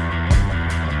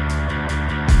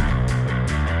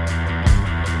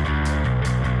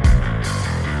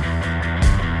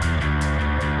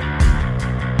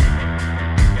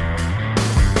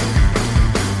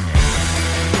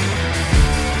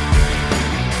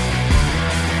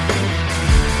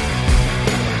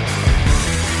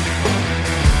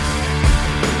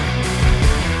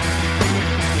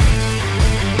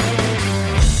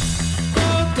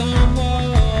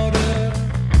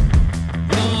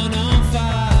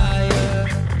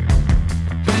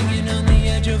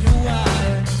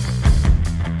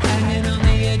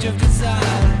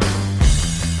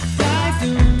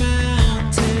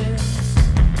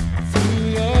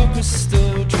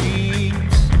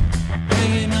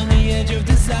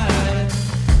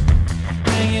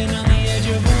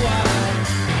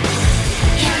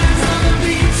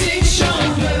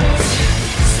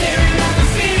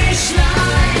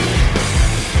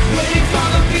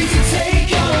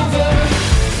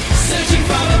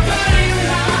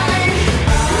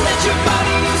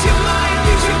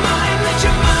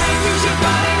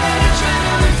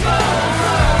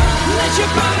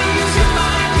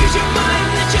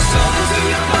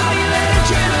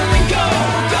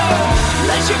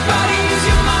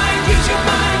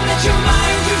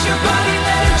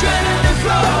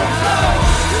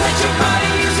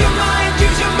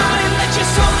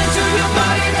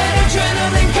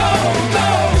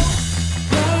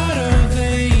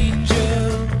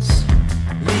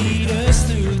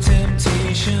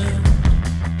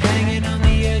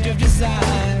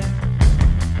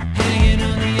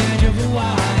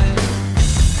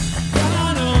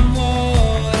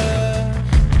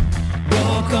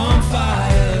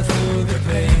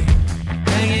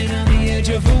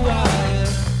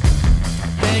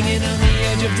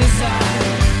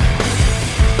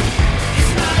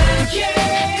 Yeah.